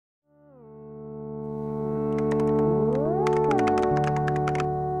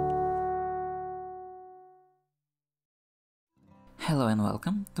and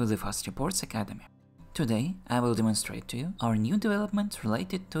welcome to the FastReports Academy. Today I will demonstrate to you our new developments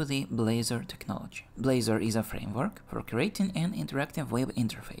related to the Blazor technology. Blazor is a framework for creating an interactive web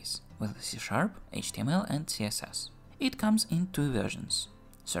interface with C#, HTML and CSS. It comes in two versions: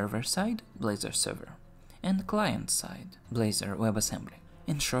 server-side Blazor Server and client-side Blazor WebAssembly.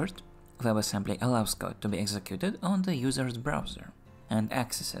 In short, WebAssembly allows code to be executed on the user's browser and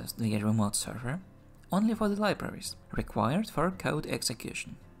accesses the remote server only for the libraries required for code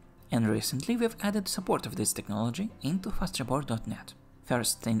execution. And recently we've added support of this technology into FastReport .NET.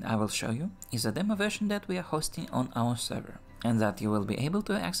 First thing I will show you is a demo version that we are hosting on our server and that you will be able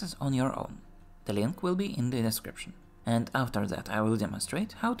to access on your own. The link will be in the description. And after that I will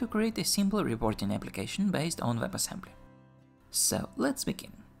demonstrate how to create a simple reporting application based on WebAssembly. So let's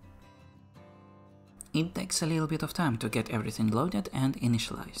begin. It takes a little bit of time to get everything loaded and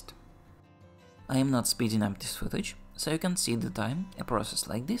initialized. I am not speeding up this footage, so you can see the time a process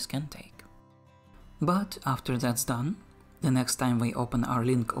like this can take. But after that's done, the next time we open our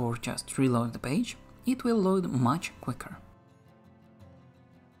link or just reload the page, it will load much quicker.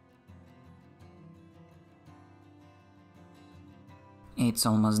 It's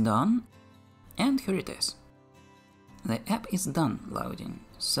almost done, and here it is. The app is done loading,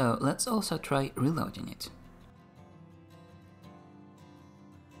 so let's also try reloading it.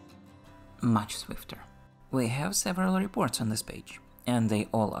 Much swifter. We have several reports on this page, and they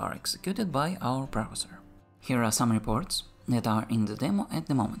all are executed by our browser. Here are some reports that are in the demo at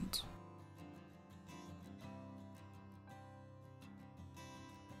the moment.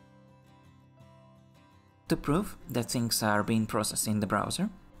 To prove that things are being processed in the browser,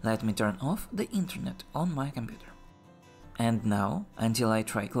 let me turn off the internet on my computer. And now, until I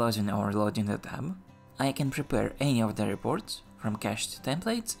try closing or loading the tab, I can prepare any of the reports from cached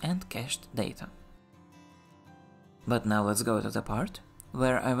templates and cached data. But now let's go to the part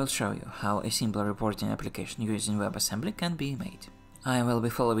where I will show you how a simple reporting application using WebAssembly can be made. I will be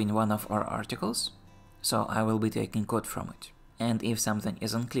following one of our articles, so I will be taking code from it. And if something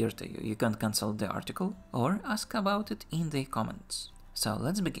is unclear to you, you can consult the article or ask about it in the comments. So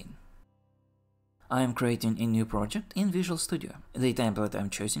let's begin. I am creating a new project in Visual Studio. The template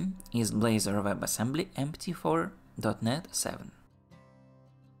I'm choosing is Blazor WebAssembly MT4 .NET 7.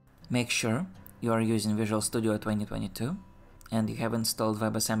 Make sure you are using Visual Studio 2022 and you have installed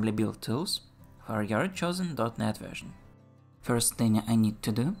WebAssembly build tools for your chosen .NET version. First thing I need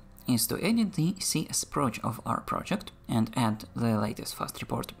to do is to edit the CS proj of our project and add the latest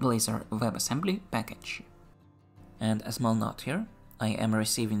FastReport Blazor WebAssembly package. And a small note here, I am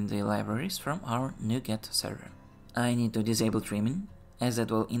receiving the libraries from our NuGet server. I need to disable trimming, as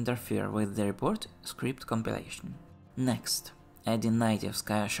it will interfere with the report script compilation. Next, adding native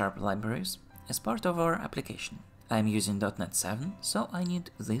Sky Sharp libraries as part of our application. I'm using .NET 7, so I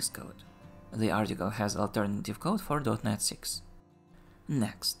need this code. The article has alternative code for .NET 6.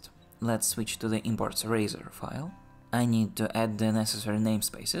 Next, let's switch to the imports Razor file. I need to add the necessary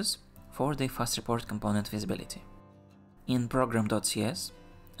namespaces for the FastReport component visibility. In program.cs,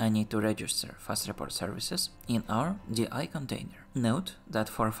 I need to register FastReport services in our DI container. Note that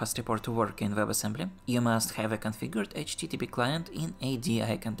for FastReport to work in WebAssembly, you must have a configured HTTP client in a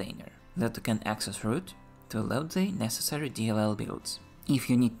DI container that can access root to load the necessary DLL builds. If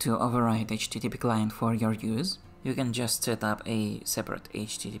you need to override HTTP client for your use, you can just set up a separate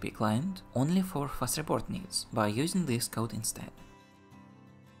HTTP client only for FastReport needs by using this code instead.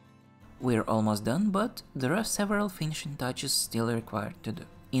 We're almost done, but there are several finishing touches still required to do.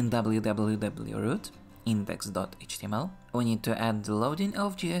 In www.root index.html, we need to add the loading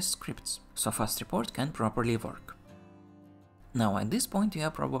of JS scripts, so FastReport can properly work. Now at this point you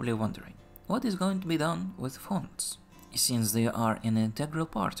are probably wondering, what is going to be done with fonts, since they are an integral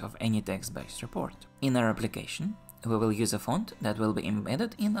part of any text-based report. In our application, we will use a font that will be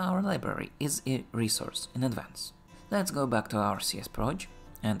embedded in our library as a resource in advance. Let's go back to our CS proj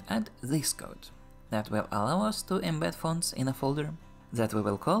and add this code that will allow us to embed fonts in a folder that we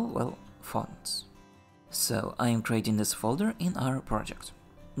will call, well, fonts. So I am creating this folder in our project.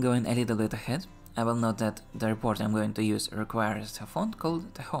 Going a little bit ahead, I will note that the report I'm going to use requires a font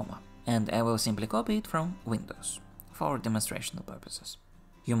called Tahoma, and I will simply copy it from Windows for demonstrational purposes.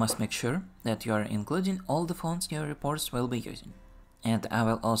 You must make sure that you are including all the fonts your reports will be using. And I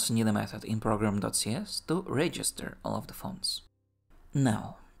will also need a method in program.cs to register all of the fonts.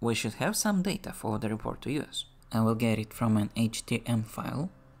 Now, we should have some data for the report to use. I will get it from an HTML file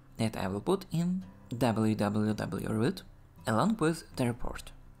that I will put in www.root along with the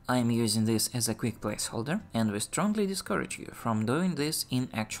report. I am using this as a quick placeholder, and we strongly discourage you from doing this in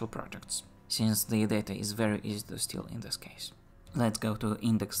actual projects, since the data is very easy to steal in this case. Let's go to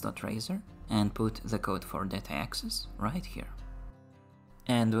index.razor and put the code for data access right here.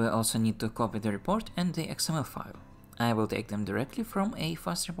 And we also need to copy the report and the XML file. I will take them directly from a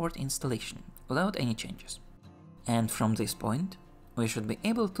FastReport installation without any changes. And from this point, we should be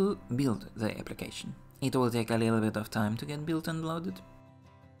able to build the application. It will take a little bit of time to get built and loaded.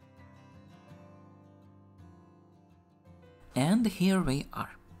 And here we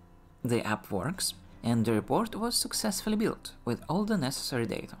are. The app works, and the report was successfully built with all the necessary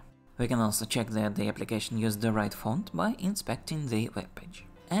data. We can also check that the application used the right font by inspecting the web page.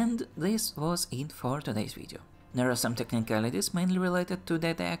 And this was it for today's video. There are some technicalities mainly related to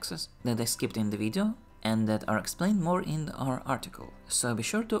data access that I skipped in the video and that are explained more in our article, so be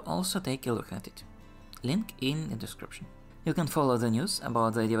sure to also take a look at it. Link in the description. You can follow the news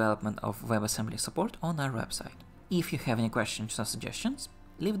about the development of WebAssembly support on our website. If you have any questions or suggestions,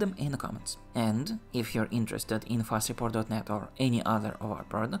 leave them in the comments. And if you're interested in FastReport .NET or any other of our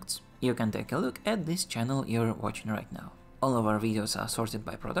products, you can take a look at this channel you're watching right now. All of our videos are sorted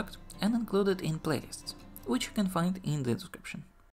by product and included in playlists, which you can find in the description.